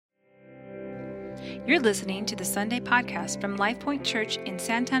You're listening to the Sunday podcast from LifePoint Church in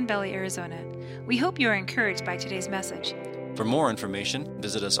Santan Valley, Arizona. We hope you are encouraged by today's message. For more information,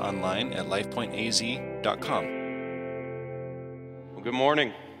 visit us online at lifepointaz.com. Well, good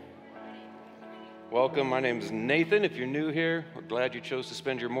morning. Welcome. My name is Nathan. If you're new here, we're glad you chose to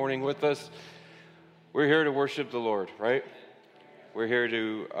spend your morning with us. We're here to worship the Lord, right? We're here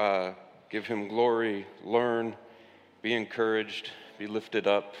to give Him glory, learn, be encouraged, be lifted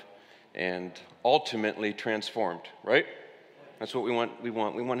up, and ultimately transformed, right? That's what we want. We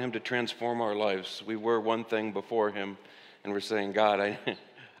want Him to transform our lives. We were one thing before Him, and we're saying, God,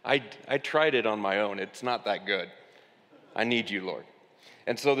 I tried it on my own. It's not that good. I need you, Lord.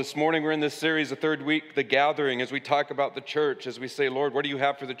 And so this morning we're in this series, the third week, The Gathering, as we talk about the church, as we say, Lord, what do you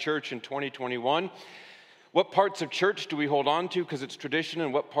have for the church in 2021? What parts of church do we hold on to because it's tradition,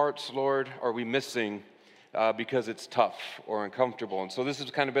 and what parts, Lord, are we missing because it's tough or uncomfortable? And so this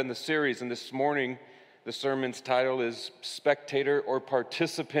has kind of been the series, and this morning the sermon's title is Spectator or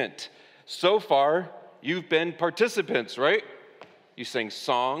Participant. So far, you've been participants, right? You sang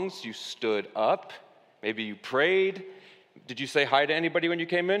songs, you stood up, maybe you prayed. Did you say hi to anybody when you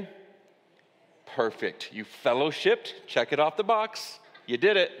came in? Perfect. You fellowshipped, check it off the box. You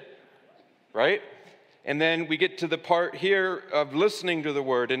did it, right? And then we get to the part here of listening to the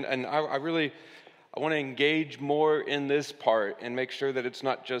word, and I want to engage more in this part and make sure that it's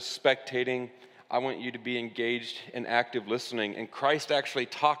not just spectating. I want you to be engaged in active listening. And Christ actually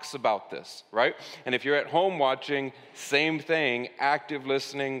talks about this, right? And if you're at home watching, same thing, active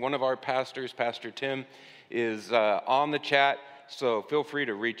listening. One of our pastors, Pastor Tim, is on the chat. So feel free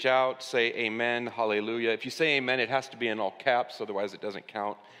to reach out, say amen, hallelujah. If you say amen, it has to be in all caps, otherwise it doesn't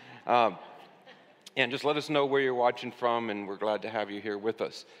count. And just let us know where you're watching from, and we're glad to have you here with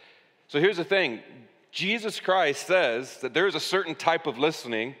us. So here's the thing. Jesus Christ says that there is a certain type of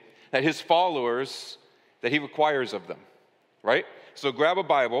listening that his followers, that he requires of them, right? So grab a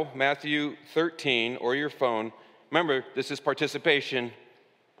Bible, Matthew 13, or your phone. Remember, this is participation,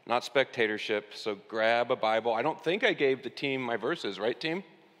 not spectatorship. So grab a Bible. I don't think I gave the team my verses, right, team?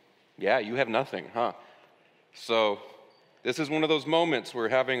 Yeah, you have nothing, huh? So this is one of those moments where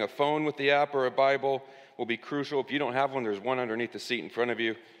having a phone with the app or a Bible will be crucial. If you don't have one, there's one underneath the seat in front of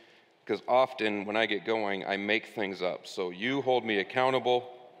you. Because often when I get going, I make things up. So you hold me accountable.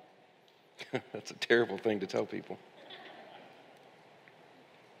 That's a terrible thing to tell people.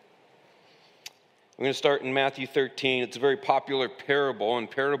 I'm going to start in Matthew 13. It's a very popular parable, and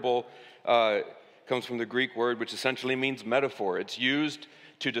parable comes from the Greek word, which essentially means metaphor. It's used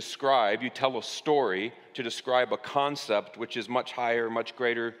to describe, you tell a story to describe a concept which is much higher, much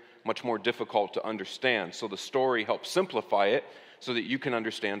greater, much more difficult to understand. So the story helps simplify it so that you can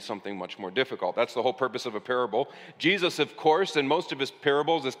understand something much more difficult. That's the whole purpose of a parable. Jesus, of course, in most of his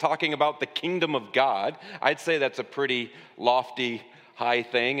parables is talking about the kingdom of God. I'd say that's a pretty lofty, high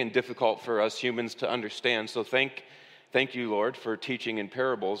thing and difficult for us humans to understand. So thank you, Lord, for teaching in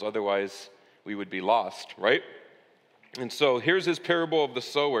parables. Otherwise, we would be lost, right? And so here's his parable of the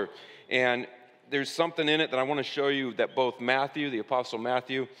sower. And there's something in it that I want to show you that both Matthew, the Apostle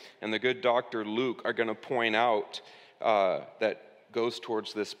Matthew, and the good Dr. Luke are going to point out that goes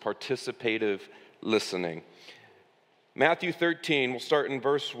towards this participative listening. Matthew 13, we'll start in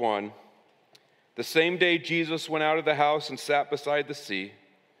verse 1. The same day Jesus went out of the house and sat beside the sea.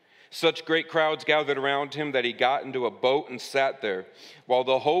 Such great crowds gathered around him that he got into a boat and sat there. While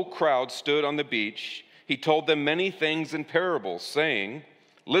the whole crowd stood on the beach, he told them many things in parables, saying,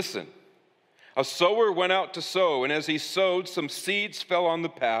 "Listen, a sower went out to sow, and as he sowed, some seeds fell on the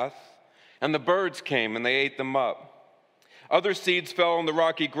path, and the birds came and they ate them up. Other seeds fell on the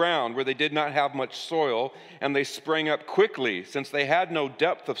rocky ground where they did not have much soil, and they sprang up quickly since they had no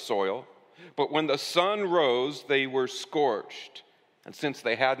depth of soil. But when the sun rose, they were scorched, and since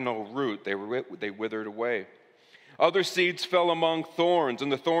they had no root, they withered away. Other seeds fell among thorns, and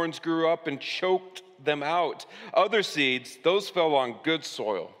the thorns grew up and choked them out. Other seeds, those fell on good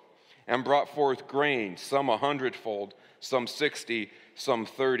soil and brought forth grain, some 100-fold, some 60, some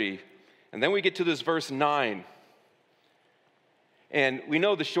 30. And then we get to this verse 9. And we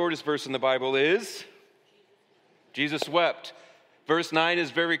know the shortest verse in the Bible is Jesus wept. Verse 9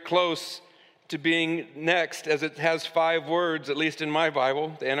 is very close to being next, as it has 5 words, at least in my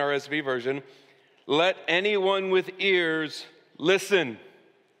Bible, the NRSV version. Let anyone with ears listen.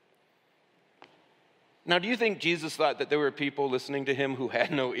 Now, do you think Jesus thought that there were people listening to him who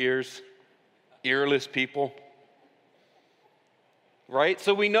had no ears? Earless people? Right?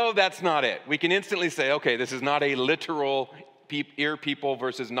 So we know that's not it. We can instantly say, okay, this is not a literal ear people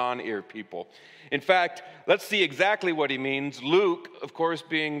versus non-ear people. In fact, let's see exactly what he means. Luke, of course,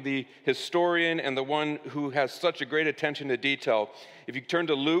 being the historian and the one who has such a great attention to detail. If you turn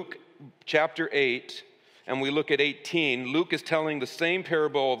to Luke chapter 8, and we look at 18, Luke is telling the same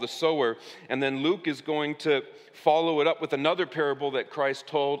parable of the sower, and then Luke is going to follow it up with another parable that Christ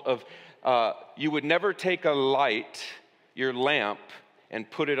told of you would never take a light, your lamp, and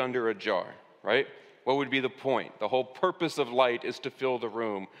put it under a jar, right? What would be the point? The whole purpose of light is to fill the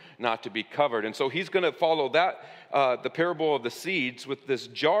room, not to be covered. And so he's going to follow that, the parable of the seeds, with this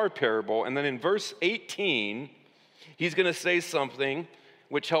jar parable. And then in verse 18, he's going to say something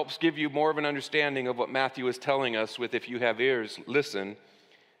which helps give you more of an understanding of what Matthew is telling us with, if you have ears, listen.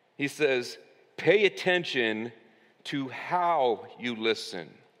 He says, pay attention to how you listen.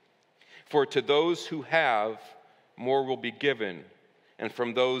 For to those who have, more will be given. And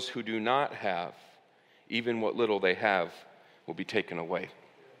from those who do not have, even what little they have will be taken away.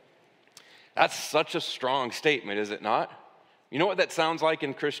 That's such a strong statement, is it not? You know what that sounds like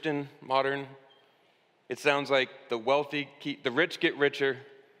in Christian modern? It sounds like the rich get richer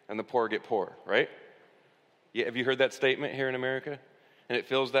and the poor get poorer, right? Yeah, have you heard that statement here in America? And it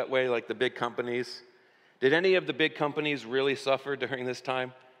feels that way, like the big companies. Did any of the big companies really suffer during this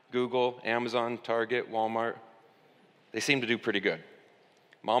time? Google, Amazon, Target, Walmart. They seem to do pretty good.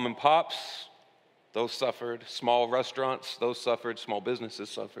 Mom and pops, those suffered. Small restaurants, those suffered. Small businesses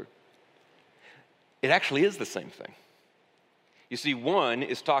suffered. It actually is the same thing. You see, one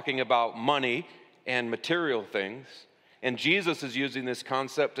is talking about money and material things, and Jesus is using this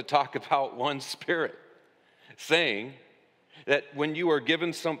concept to talk about one spirit, saying that when you are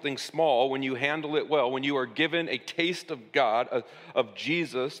given something small, when you handle it well, when you are given a taste of God, of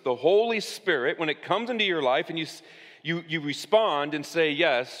Jesus, the Holy Spirit, when it comes into your life and you respond and say,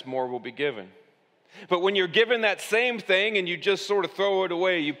 yes, more will be given. But when you're given that same thing and you just sort of throw it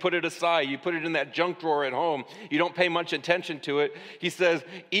away, you put it aside, you put it in that junk drawer at home, you don't pay much attention to it, he says,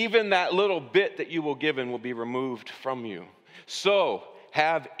 even that little bit that you will given will be removed from you. So,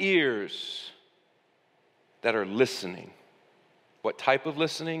 have ears that are listening. What type of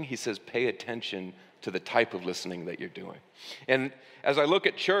listening? He says, pay attention to the type of listening that you're doing. And as I look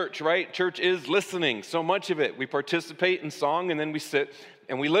at church, right? Church is listening, so much of it. We participate in song and then we sit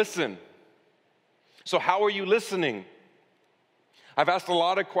and we listen. So how are you listening? I've asked a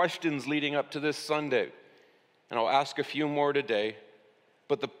lot of questions leading up to this Sunday, and I'll ask a few more today.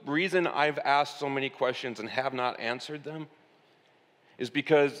 But the reason I've asked so many questions and have not answered them is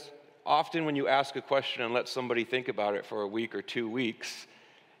because often when you ask a question and let somebody think about it for a week or 2 weeks,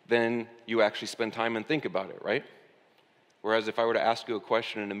 then you actually spend time and think about it, right? Whereas if I were to ask you a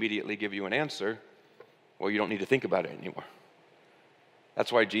question and immediately give you an answer, well, you don't need to think about it anymore.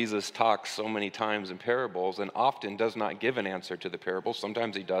 That's why Jesus talks so many times in parables and often does not give an answer to the parables.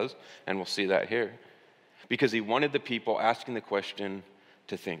 Sometimes he does, and we'll see that here. Because he wanted the people asking the question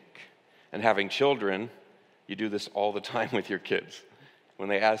to think. And having children, you do this all the time with your kids. When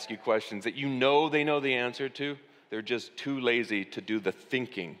they ask you questions that you know they know the answer to, they're just too lazy to do the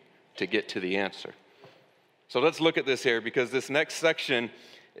thinking to get to the answer. So let's look at this here, because this next section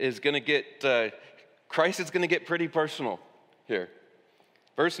is going to get, Christ is going to get pretty personal here.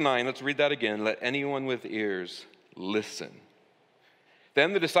 Verse 9, let's read that again. Let anyone with ears listen.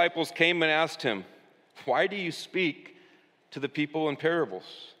 Then the disciples came and asked him, why do you speak to the people in parables?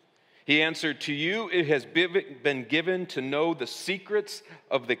 He answered, to you it has been given to know the secrets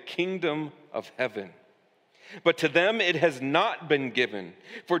of the kingdom of heaven. But to them it has not been given.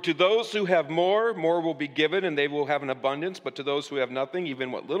 For to those who have more, more will be given, and they will have an abundance. But to those who have nothing,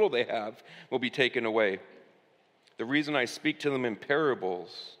 even what little they have will be taken away. The reason I speak to them in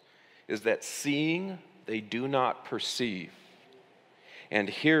parables is that seeing they do not perceive, and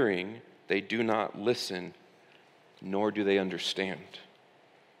hearing they do not listen, nor do they understand.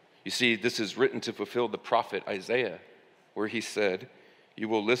 You see, this is written to fulfill the prophet Isaiah, where he said, you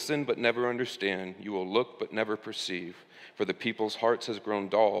will listen but never understand, you will look but never perceive, for the people's hearts has grown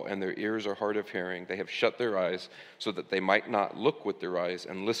dull, and their ears are hard of hearing. They have shut their eyes so that they might not look with their eyes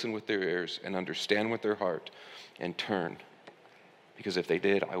and listen with their ears and understand with their heart and turn, because if they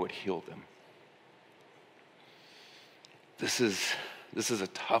did, I would heal them. This is a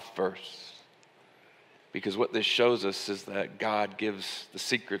tough verse, because what this shows us is that God gives the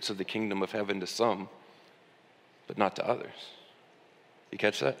secrets of the kingdom of heaven to some, but not to others. You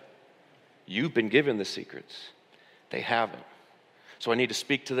catch that? You've been given the secrets. They haven't. So I need to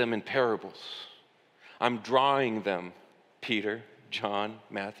speak to them in parables. I'm drawing them, Peter, John,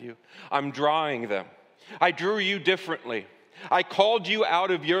 Matthew. I'm drawing them. I drew you differently. I called you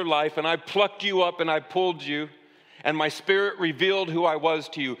out of your life, and I plucked you up, and I pulled you, and my Spirit revealed who I was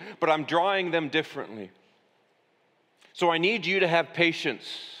to you, but I'm drawing them differently. So I need you to have patience.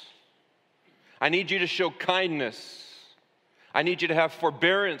 I need you to show kindness. I need you to have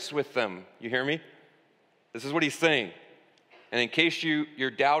forbearance with them. You hear me? This is what he's saying. And in case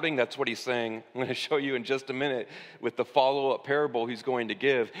you're doubting, that's what he's saying. I'm going to show you in just a minute with the follow-up parable he's going to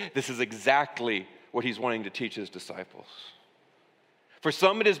give. This is exactly what he's wanting to teach his disciples. For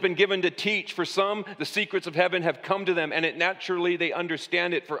some, it has been given to teach. For some, the secrets of heaven have come to them, and naturally they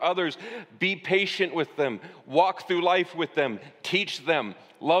understand it. For others, be patient with them. Walk through life with them. Teach them.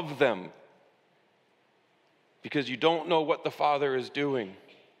 Love them. Because you don't know what the Father is doing.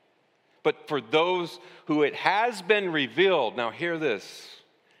 But for those who it has been revealed, now hear this,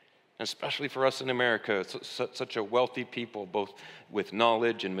 especially for us in America, such a wealthy people, both with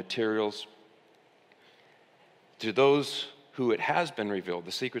knowledge and materials. To those who it has been revealed,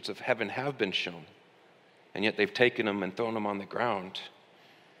 the secrets of heaven have been shown, and yet they've taken them and thrown them on the ground.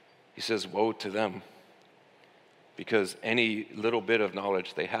 He says, woe to them, because any little bit of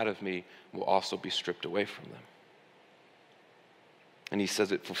knowledge they had of me will also be stripped away from them. And he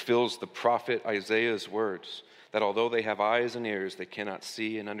says it fulfills the prophet Isaiah's words, that although they have eyes and ears, they cannot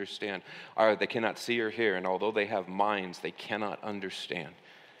see and understand, or they cannot see or hear, and although they have minds, they cannot understand.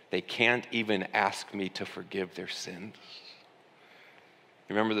 They can't even ask me to forgive their sins.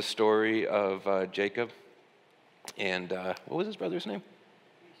 Remember the story of Jacob? And what was his brother's name?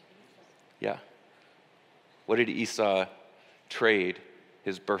 Yeah. What did Esau trade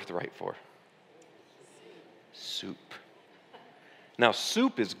his birthright for? Soup. Now,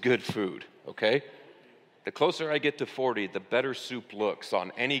 soup is good food, okay? The closer I get to 40, the better soup looks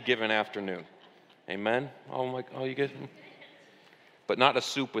on any given afternoon. Amen? Oh, you get it? But not a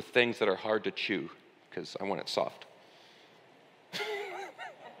soup with things that are hard to chew, because I want it soft.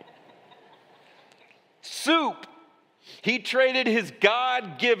 Soup. He traded his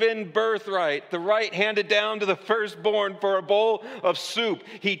God-given birthright, the right handed down to the firstborn, for a bowl of soup.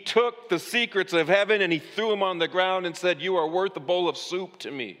 He took the secrets of heaven and he threw them on the ground and said, you are worth a bowl of soup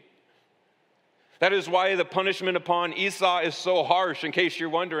to me. That is why the punishment upon Esau is so harsh. In case you're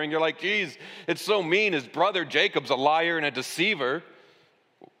wondering, you're like, geez, it's so mean. His brother Jacob's a liar and a deceiver.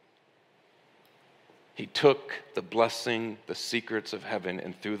 He took the blessing, the secrets of heaven,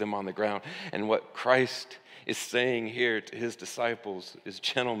 and threw them on the ground. And what Christ is saying here to his disciples is,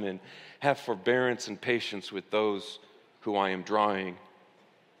 gentlemen, have forbearance and patience with those who I am drawing,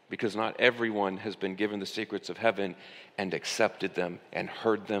 because not everyone has been given the secrets of heaven and accepted them and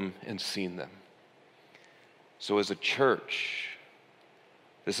heard them and seen them. So as a church,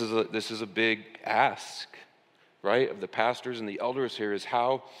 this is a big ask, right, of the pastors and the elders here, is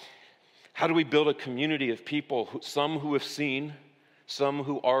how do we build a community of people, some who have seen, some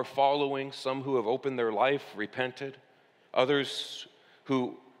who are following, some who have opened their life, repented, others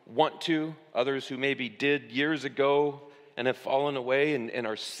who want to, others who maybe did years ago and have fallen away and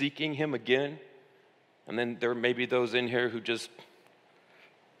are seeking him again. And then there may be those in here who just,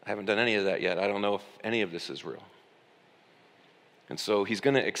 I haven't done any of that yet. I don't know if any of this is real. And so he's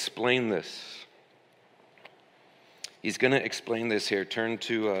going to explain this. He's going to explain this here. Turn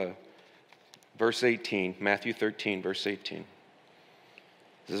to verse 18, Matthew 13, verse 18.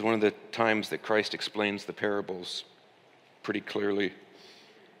 This is one of the times that Christ explains the parables pretty clearly.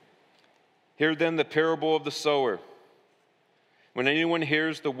 Hear then the parable of the sower. When anyone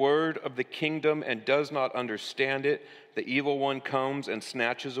hears the word of the kingdom and does not understand it, the evil one comes and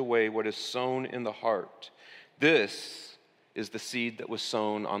snatches away what is sown in the heart. This is the seed that was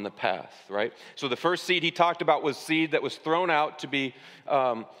sown on the path, right? So the first seed he talked about was seed that was thrown out to be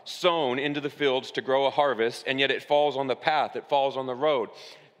sown into the fields to grow a harvest, and yet it falls on the path, it falls on the road.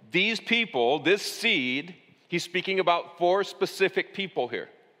 These people, this seed, he's speaking about 4 specific people here.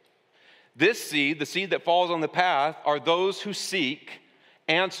 This seed, the seed that falls on the path, are those who seek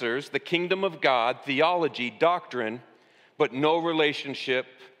answers, the kingdom of God, theology, doctrine, but no relationship,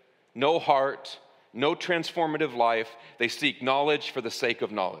 no heart, no transformative life. They seek knowledge for the sake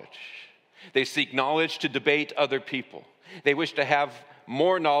of knowledge. They seek knowledge to debate other people. They wish to have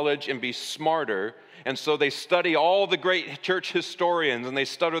more knowledge and be smarter. And so they study all the great church historians, and they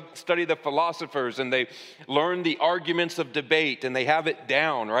study the philosophers, and they learn the arguments of debate, and they have it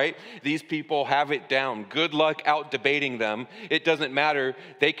down, right? These people have it down. Good luck out debating them. It doesn't matter.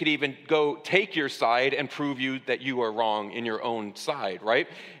 They could even go take your side and prove you that you are wrong in your own side, right?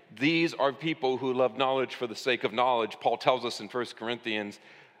 These are people who love knowledge for the sake of knowledge. Paul tells us in 1 Corinthians,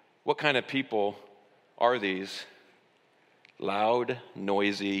 what kind of people are these? Loud,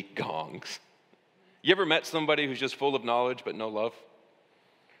 noisy gongs. You ever met somebody who's just full of knowledge but no love?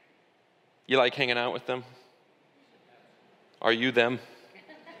 You like hanging out with them? Are you them?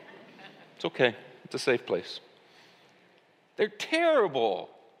 It's okay. It's a safe place. They're terrible.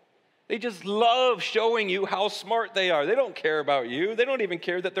 They just love showing you how smart they are. They don't care about you. They don't even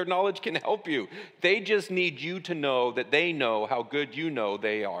care that their knowledge can help you. They just need you to know that they know how good you know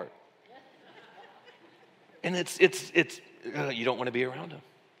they are. And you don't want to be around them.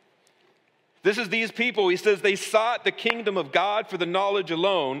 This is these people. He says they sought the kingdom of God for the knowledge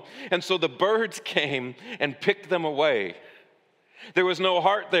alone, and so the birds came and picked them away. There was no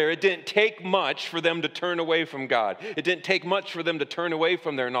heart there. It didn't take much for them to turn away from God. It didn't take much for them to turn away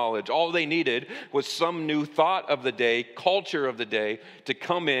from their knowledge. All they needed was some new thought of the day, culture of the day, to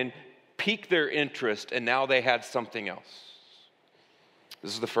come in, pique their interest, and now they had something else.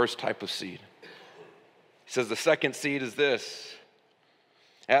 This is the first type of seed. He says the second seed is this.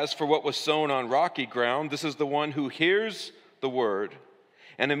 As for what was sown on rocky ground, this is the one who hears the word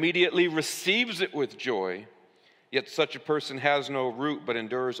and immediately receives it with joy. Yet such a person has no root, but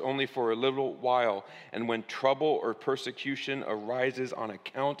endures only for a little while. And when trouble or persecution arises on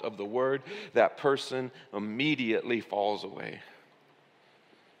account of the word, that person immediately falls away.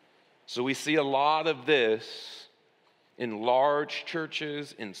 So we see a lot of this in large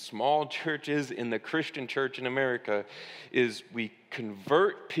churches, in small churches, in the Christian church in America, is we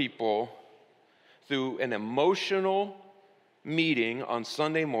convert people through an emotional meeting on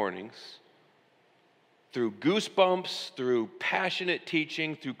Sunday mornings, through goosebumps, through passionate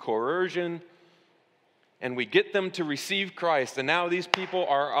teaching, through coercion, and we get them to receive Christ. And now these people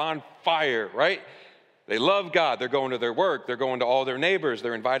are on fire, right? They love God. They're going to their work. They're going to all their neighbors.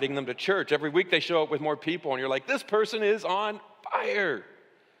 They're inviting them to church. Every week they show up with more people, and you're like, this person is on fire.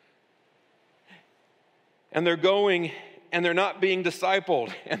 And they're going, and they're not being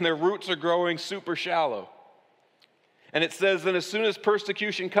discipled, and their roots are growing super shallow. And it says that as soon as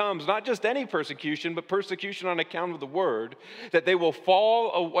persecution comes, not just any persecution, but persecution on account of the word, that they will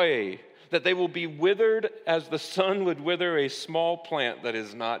fall away, that they will be withered as the sun would wither a small plant that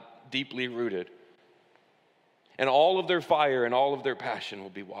is not deeply rooted. And all of their fire and all of their passion will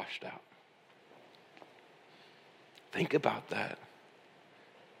be washed out. Think about that.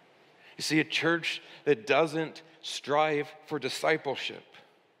 You see, a church that doesn't strive for discipleship,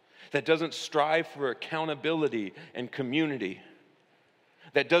 that doesn't strive for accountability and community,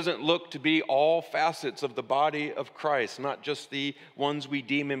 that doesn't look to be all facets of the body of Christ, not just the ones we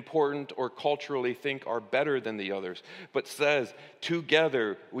deem important or culturally think are better than the others, but says,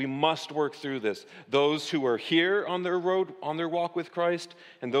 together we must work through this. Those who are here on their road, on their walk with Christ,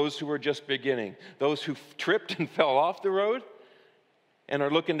 and those who are just beginning. Those who tripped and fell off the road and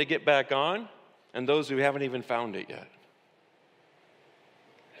are looking to get back on, and those who haven't even found it yet.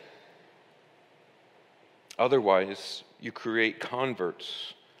 Otherwise, you create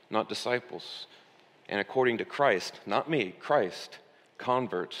converts, not disciples. And according to Christ, not me, Christ,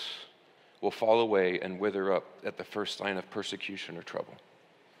 converts will fall away and wither up at the first sign of persecution or trouble.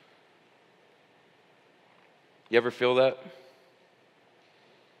 You ever feel that?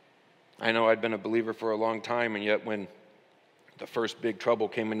 I know I'd been a believer for a long time, and yet when the first big trouble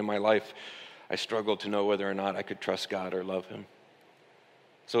came into my life, I struggled to know whether or not I could trust God or love Him.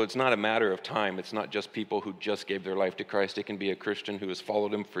 So it's not a matter of time. It's not just people who just gave their life to Christ. It can be a Christian who has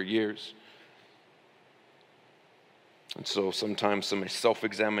followed Him for years. And so sometimes some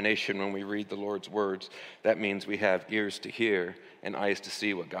self-examination when we read the Lord's words, that means we have ears to hear and eyes to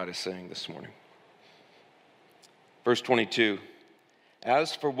see what God is saying this morning. Verse 22,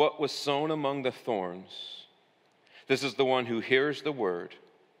 as for what was sown among the thorns, this is the one who hears the word,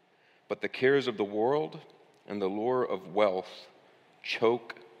 but the cares of the world and the lure of wealth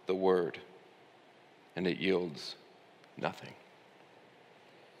choke the word, and it yields nothing.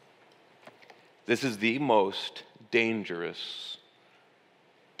 This is the most dangerous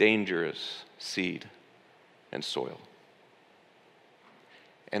seed and soil.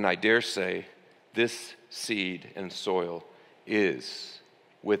 And I dare say this seed and soil is,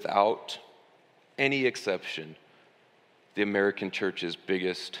 without any exception, the American church's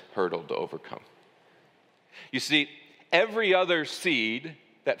biggest hurdle to overcome. You see, every other seed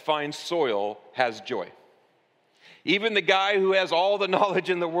that finds soil has joy. Even the guy who has all the knowledge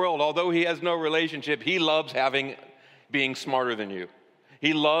in the world, although he has no relationship, he loves being smarter than you.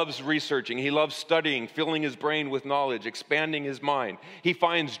 He loves researching. He loves studying, filling his brain with knowledge, expanding his mind. He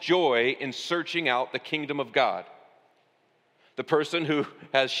finds joy in searching out the kingdom of God. The person who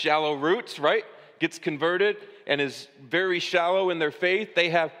has shallow roots, right, gets converted and is very shallow in their faith, they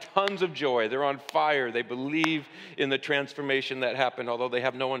have tons of joy. They're on fire. They believe in the transformation that happened, although they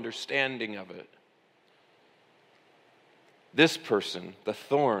have no understanding of it. This person, the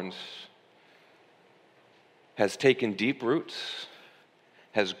thorns, has taken deep roots,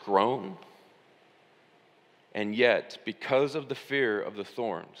 has grown, and yet, because of the fear of the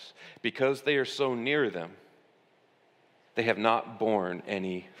thorns, because they are so near them, they have not borne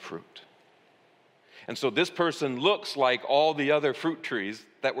any fruit. And so this person looks like all the other fruit trees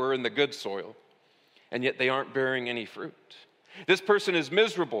that were in the good soil, and yet they aren't bearing any fruit. This person is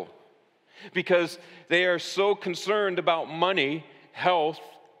miserable because they are so concerned about money, health,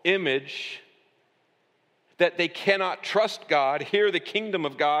 image, that they cannot trust God, hear the kingdom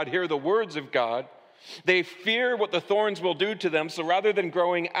of God, hear the words of God. They fear what the thorns will do to them, so rather than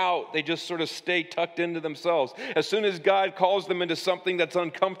growing out, they just sort of stay tucked into themselves. As soon as God calls them into something that's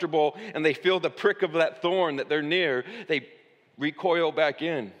uncomfortable and they feel the prick of that thorn that they're near, they recoil back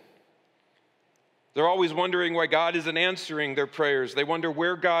in. They're always wondering why God isn't answering their prayers. They wonder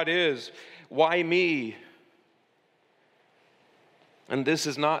where God is. Why me? And this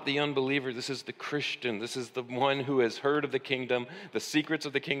is not the unbeliever, this is the Christian. This is the one who has heard of the kingdom. The secrets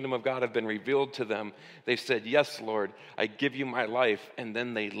of the kingdom of God have been revealed to them. They've said, yes, Lord, I give you my life. And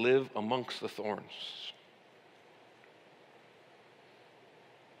then they live amongst the thorns.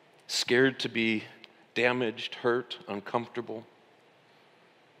 Scared to be damaged, hurt, uncomfortable.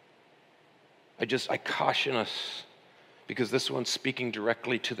 I caution us, because this one's speaking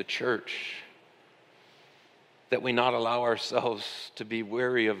directly to the church, that we not allow ourselves to be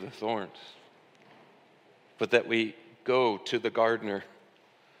weary of the thorns, but that we go to the gardener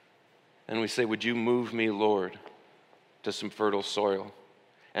and we say, would you move me, Lord, to some fertile soil?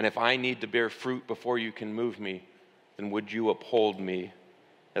 And if I need to bear fruit before you can move me, then would you uphold me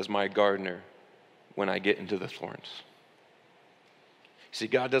as my gardener when I get into the thorns? See,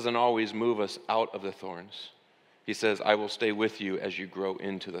 God doesn't always move us out of the thorns. He says, I will stay with you as you grow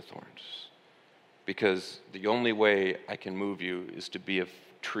into the thorns. Because the only way I can move you is to be a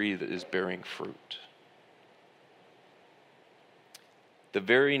tree that is bearing fruit. The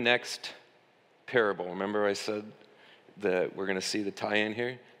very next parable, remember I said that we're going to see the tie-in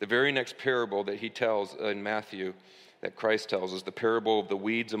here? The very next parable that he tells in Matthew, that Christ tells, is the parable of the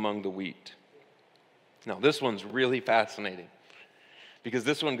weeds among the wheat. Now, this one's really fascinating, because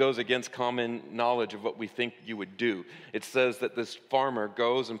this one goes against common knowledge of what we think you would do. It says that this farmer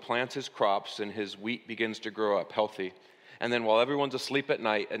goes and plants his crops and his wheat begins to grow up healthy. And then while everyone's asleep at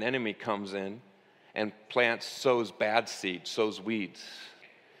night, an enemy comes in and sows bad seed, sows weeds.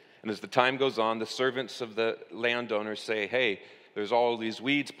 And as the time goes on, the servants of the landowner say, hey, there's all these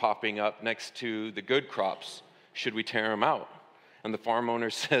weeds popping up next to the good crops. Should we tear them out? And the farm owner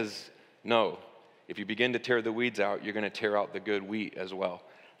says, no. If you begin to tear the weeds out, you're going to tear out the good wheat as well.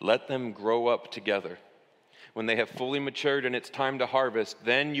 Let them grow up together. When they have fully matured and it's time to harvest,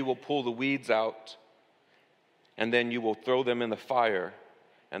 then you will pull the weeds out, and then you will throw them in the fire,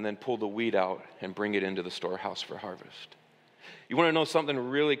 and then pull the wheat out and bring it into the storehouse for harvest. You want to know something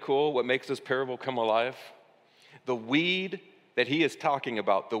really cool? What makes this parable come alive? The weed that he is talking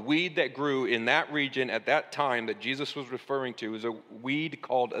about, the weed that grew in that region at that time that Jesus was referring to, is a weed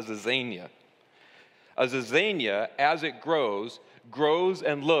called a zizania. A zizania, as it grows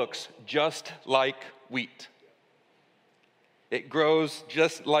and looks just like wheat. It grows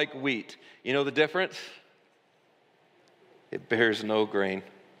just like wheat. You know the difference? It bears no grain.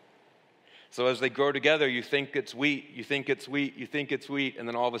 So as they grow together, you think it's wheat, you think it's wheat, you think it's wheat, and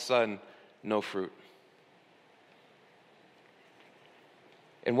then all of a sudden, no fruit.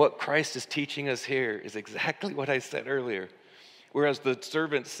 And what Christ is teaching us here is exactly what I said earlier. Whereas the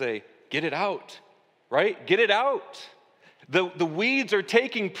servants say, get it out. Right? Get it out. The weeds are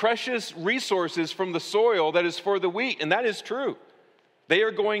taking precious resources from the soil that is for the wheat, and that is true. They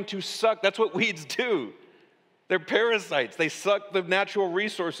are going to suck. That's what weeds do. They're parasites. They suck the natural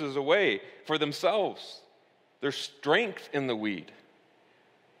resources away for themselves. There's strength in the weed,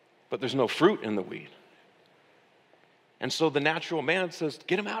 but there's no fruit in the weed. And so the natural man says,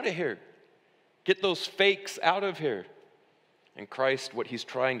 get them out of here. Get those fakes out of here. And Christ, what he's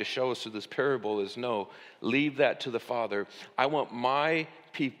trying to show us through this parable is, no, leave that to the Father. I want my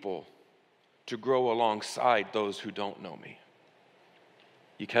people to grow alongside those who don't know me.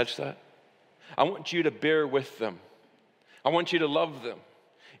 You catch that? I want you to bear with them. I want you to love them.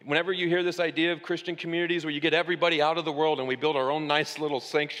 Whenever you hear this idea of Christian communities where you get everybody out of the world and we build our own nice little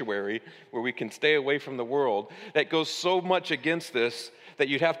sanctuary where we can stay away from the world, that goes so much against this that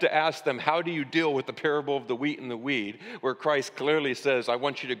you'd have to ask them, how do you deal with the parable of the wheat and the weed, where Christ clearly says, I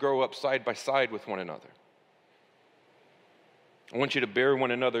want you to grow up side by side with one another. I want you to bear one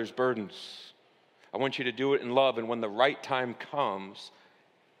another's burdens. I want you to do it in love, and when the right time comes,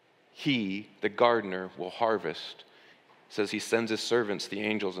 he, the gardener, will harvest It says he sends his servants, the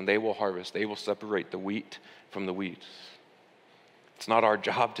angels, and they will harvest. They will separate the wheat from the weeds. It's not our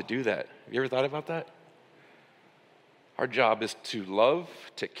job to do that. Have you ever thought about that? Our job is to love,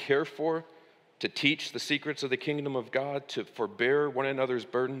 to care for, to teach the secrets of the kingdom of God, to forbear one another's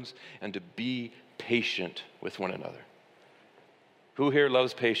burdens, and to be patient with one another. Who here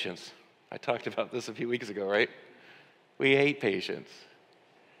loves patience? I talked about this a few weeks ago, right? We hate patience.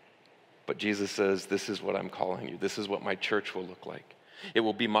 But Jesus says, this is what I'm calling you. This is what my church will look like. It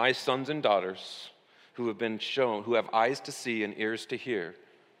will be my sons and daughters who have been shown, who have eyes to see and ears to hear,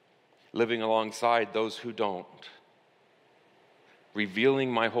 living alongside those who don't,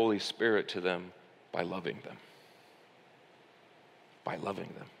 revealing my Holy Spirit to them by loving them. By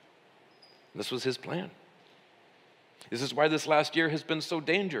loving them. This was his plan. This is why this last year has been so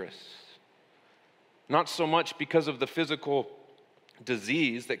dangerous. Not so much because of the physical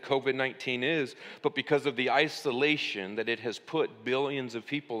disease that COVID-19 is, but because of the isolation that it has put billions of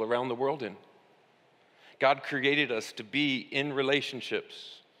people around the world in. God created us to be in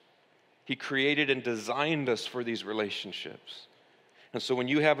relationships. He created and designed us for these relationships. And so when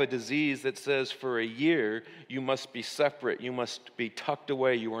you have a disease that says for a year, you must be separate, you must be tucked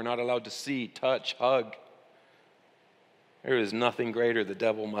away, you are not allowed to see, touch, hug, there is nothing greater the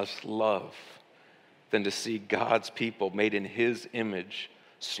devil must love than to see God's people made in his image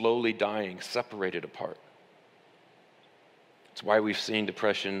slowly dying, separated apart. It's why we've seen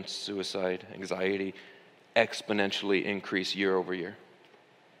depression, suicide, anxiety exponentially increase year over year.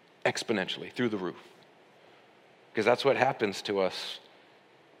 Exponentially, through the roof. Because that's what happens to us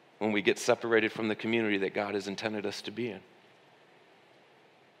when we get separated from the community that God has intended us to be in.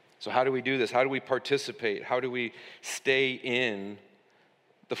 So how do we do this? How do we participate? How do we stay in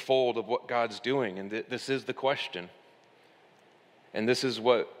the fold of what God's doing? And this is the question. And this is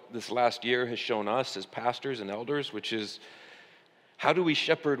what this last year has shown us as pastors and elders, which is, how do we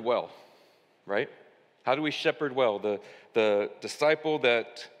shepherd well, right? How do we shepherd well? The disciple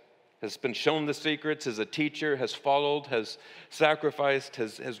that has been shown the secrets, is a teacher, has followed, has sacrificed,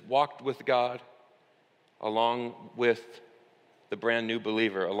 has walked with God, along with the brand new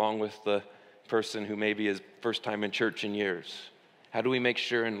believer, along with the person who maybe is first time in church in years. How do we make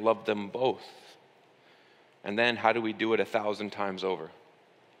sure and love them both? And then how do we do it 1,000 times over?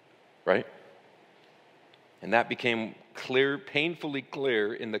 Right? And that became clear, painfully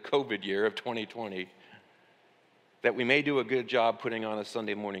clear in the COVID year of 2020, that we may do a good job putting on a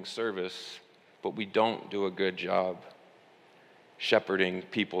Sunday morning service, but we don't do a good job shepherding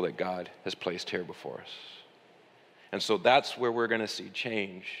people that God has placed here before us. And so that's where we're going to see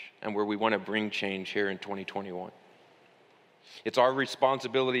change and where we want to bring change here in 2021. It's our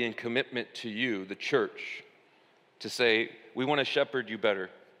responsibility and commitment to you, the church, to say, we want to shepherd you better.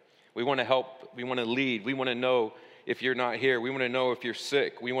 We want to help. We want to lead. We want to know if you're not here. We want to know if you're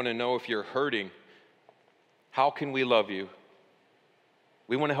sick. We want to know if you're hurting. How can we love you?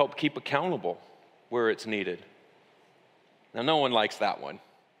 We want to help keep accountable where it's needed. Now, no one likes that one.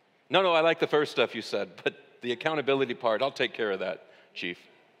 No, I like the first stuff you said, but the accountability part, I'll take care of that, Chief.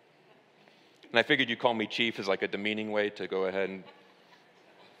 And I figured you call me Chief as like a demeaning way to go ahead and...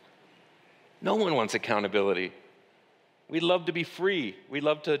 No one wants accountability. We love to be free. We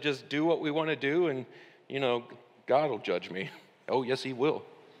love to just do what we want to do, and, God will judge me. Oh, yes, he will.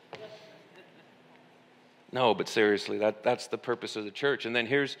 No, but seriously, that's the purpose of the church. And then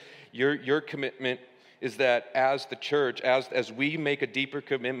here's your commitment is that as the church, as we make a deeper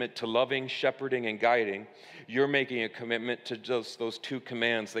commitment to loving, shepherding, and guiding, you're making a commitment to just those two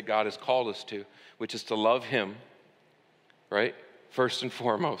commands that God has called us to, which is to love him, right? First and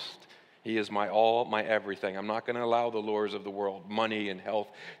foremost. He is my all, my everything. I'm not going to allow the lures of the world, money and health,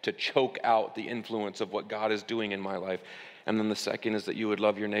 to choke out the influence of what God is doing in my life. And then the second is that you would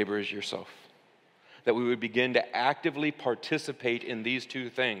love your neighbor as yourself. That we would begin to actively participate in these two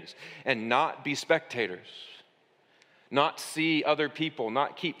things and not be spectators, not see other people,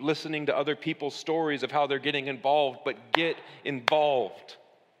 not keep listening to other people's stories of how they're getting involved, but get involved.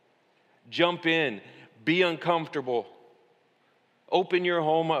 Jump in, be uncomfortable, open your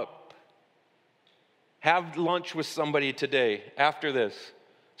home up, have lunch with somebody today after this.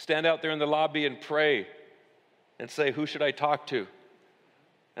 Stand out there in the lobby and pray and say, who should I talk to?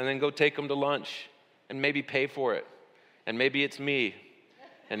 And then go take them to lunch. And maybe pay for it. And maybe it's me.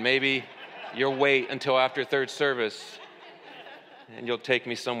 And maybe you'll wait until after third service and you'll take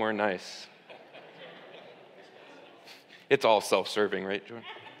me somewhere nice. It's all self-serving, right, Jordan?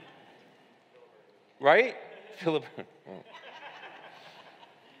 Right? Philip.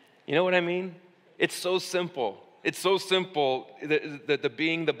 You know what I mean? It's so simple. It's so simple, the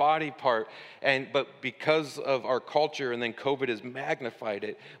being the body part. But because of our culture and then COVID has magnified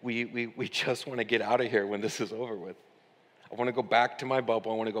it, we just want to get out of here when this is over with. I want to go back to my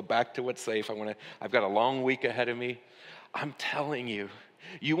bubble. I want to go back to what's safe. I've got a long week ahead of me. I'm telling you,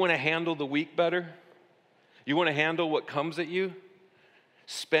 you want to handle the week better? You want to handle what comes at you?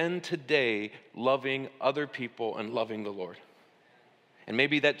 Spend today loving other people and loving the Lord. And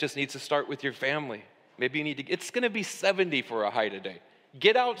maybe that just needs to start with your family. Maybe you need to, it's going to be 70 for a high today.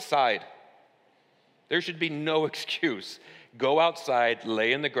 Get outside. There should be no excuse. Go outside,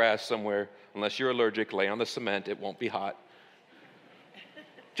 lay in the grass somewhere. Unless you're allergic, lay on the cement. It won't be hot.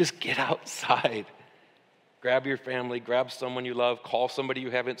 Just get outside. Grab your family, grab someone you love, call somebody you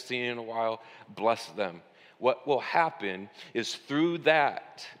haven't seen in a while, bless them. What will happen is through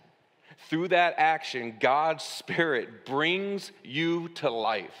that action, God's Spirit brings you to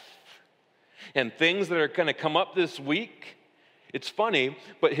life. And things that are going to come up this week, it's funny,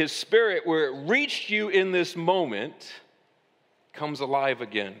 but His Spirit, where it reached you in this moment, comes alive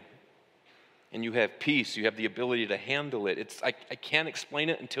again. And you have peace, you have the ability to handle it. I can't explain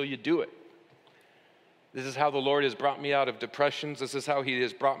it until you do it. This is how the Lord has brought me out of depressions. This is how He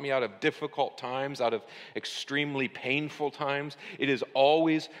has brought me out of difficult times, out of extremely painful times. It is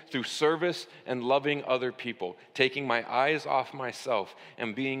always through service and loving other people, taking my eyes off myself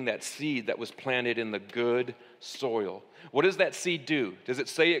and being that seed that was planted in the good soil. What does that seed do? Does it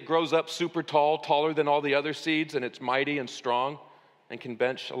say it grows up super tall, taller than all the other seeds, and it's mighty and strong and can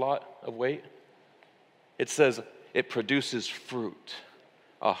bench a lot of weight? It says it produces fruit.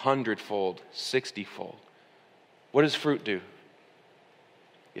 100-fold, 60-fold. What does fruit do?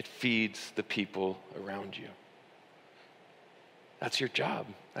 It feeds the people around you. That's your job.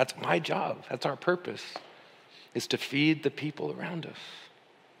 That's my job. That's our purpose, is to feed the people around us.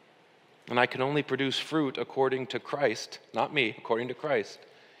 And I can only produce fruit according to Christ, not me, according to Christ,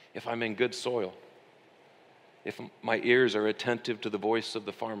 if I'm in good soil, if my ears are attentive to the voice of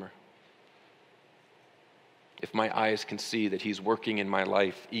the farmer, if my eyes can see that He's working in my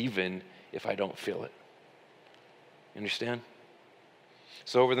life, even if I don't feel it. You understand?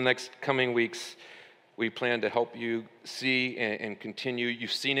 So over the next coming weeks, we plan to help you see and continue.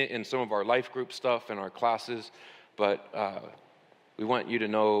 You've seen it in some of our life group stuff and our classes, but we want you to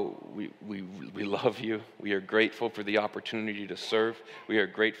know we love you. We are grateful for the opportunity to serve. We are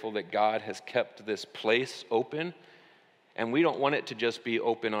grateful that God has kept this place open, and we don't want it to just be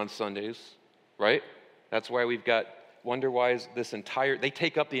open on Sundays, right? That's why we've got Wonderwise, they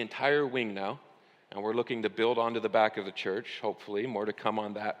take up the entire wing now, and we're looking to build onto the back of the church, hopefully, more to come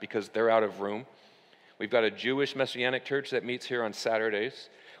on that because they're out of room. We've got a Jewish Messianic church that meets here on Saturdays.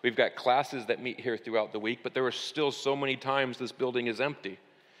 We've got classes that meet here throughout the week, but there are still so many times this building is empty.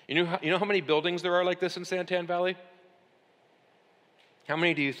 You know how many buildings there are like this in Santan Valley? How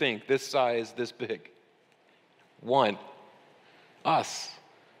many do you think, this size, this big? One. Us.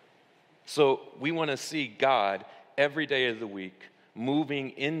 So we want to see God every day of the week moving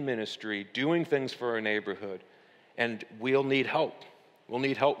in ministry, doing things for our neighborhood, and we'll need help. We'll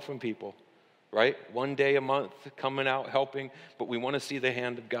need help from people, right? One day a month coming out helping, but we want to see the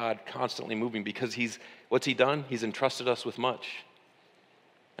hand of God constantly moving because what's He done? He's entrusted us with much.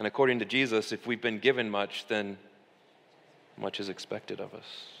 And according to Jesus, if we've been given much, then much is expected of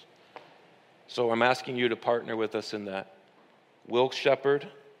us. So I'm asking you to partner with us in that. We'll shepherd.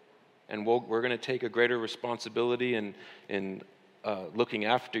 And we're going to take a greater responsibility in looking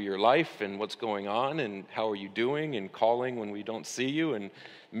after your life and what's going on and how are you doing and calling when we don't see you and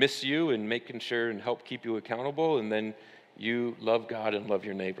miss you and making sure and help keep you accountable. And then you love God and love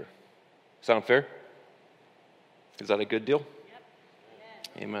your neighbor. Sound fair? Is that a good deal?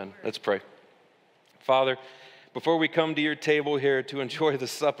 Yep. Amen. Let's pray. Father, before we come to your table here to enjoy the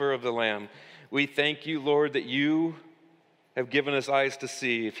supper of the Lamb, we thank you, Lord, that you have given us eyes to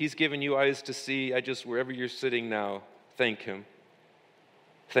see. If He's given you eyes to see, wherever you're sitting now, thank Him.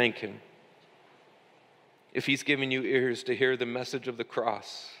 Thank Him. If He's given you ears to hear the message of the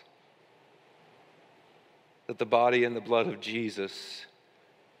cross, that the body and the blood of Jesus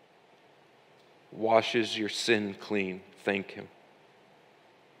washes your sin clean, thank Him.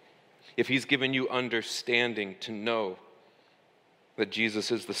 If He's given you understanding to know that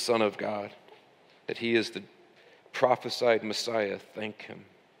Jesus is the Son of God, that He is the prophesied Messiah, thank Him.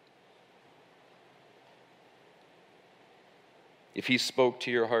 If He spoke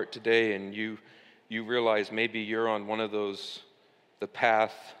to your heart today and you realize maybe you're on one of those, the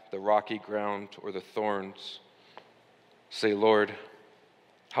path, the rocky ground, or the thorns, say, Lord,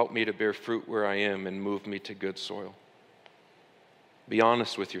 help me to bear fruit where I am and move me to good soil. Be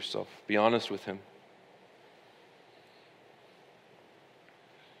honest with yourself. Be honest with Him.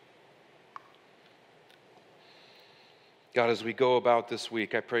 God, as we go about this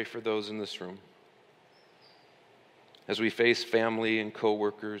week, I pray for those in this room. As we face family and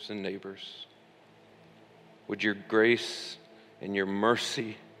coworkers and neighbors, would your grace and your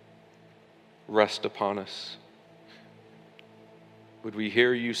mercy rest upon us? Would we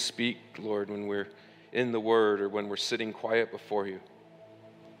hear you speak, Lord, when we're in the Word or when we're sitting quiet before you?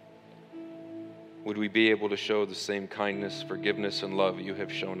 Would we be able to show the same kindness, forgiveness, and love you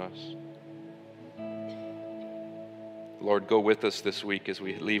have shown us? Lord, go with us this week as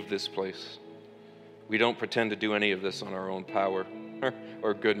we leave this place. We don't pretend to do any of this on our own power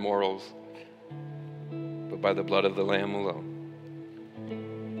or good morals, but by the blood of the Lamb alone.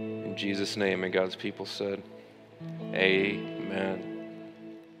 In Jesus' name, and God's people said, amen.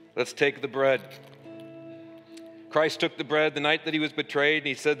 Let's take the bread. Christ took the bread the night that he was betrayed, and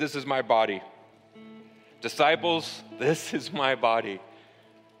he said, this is my body. Disciples, this is my body.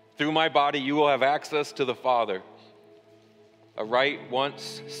 Through my body, you will have access to the Father. A rite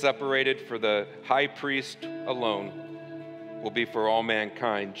once separated for the high priest alone will be for all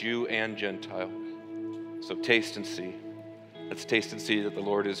mankind, Jew and Gentile. So taste and see. Let's taste and see that the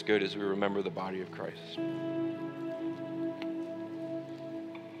Lord is good as we remember the body of Christ.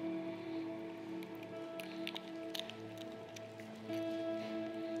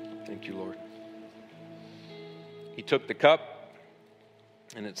 Thank you, Lord. He took the cup,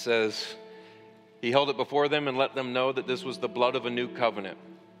 and it says, he held it before them and let them know that this was the blood of a new covenant.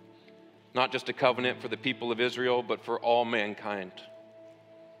 Not just a covenant for the people of Israel, but for all mankind.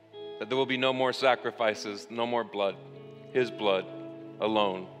 That there will be no more sacrifices, no more blood. His blood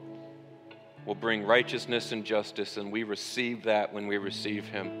alone will bring righteousness and justice, and we receive that when we receive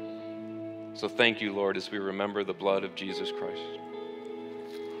him. So thank you, Lord, as we remember the blood of Jesus Christ.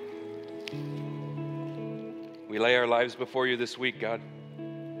 We lay our lives before you this week, God.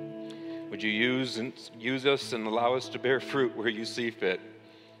 Would you use us and allow us to bear fruit where you see fit?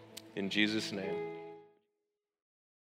 In Jesus' name.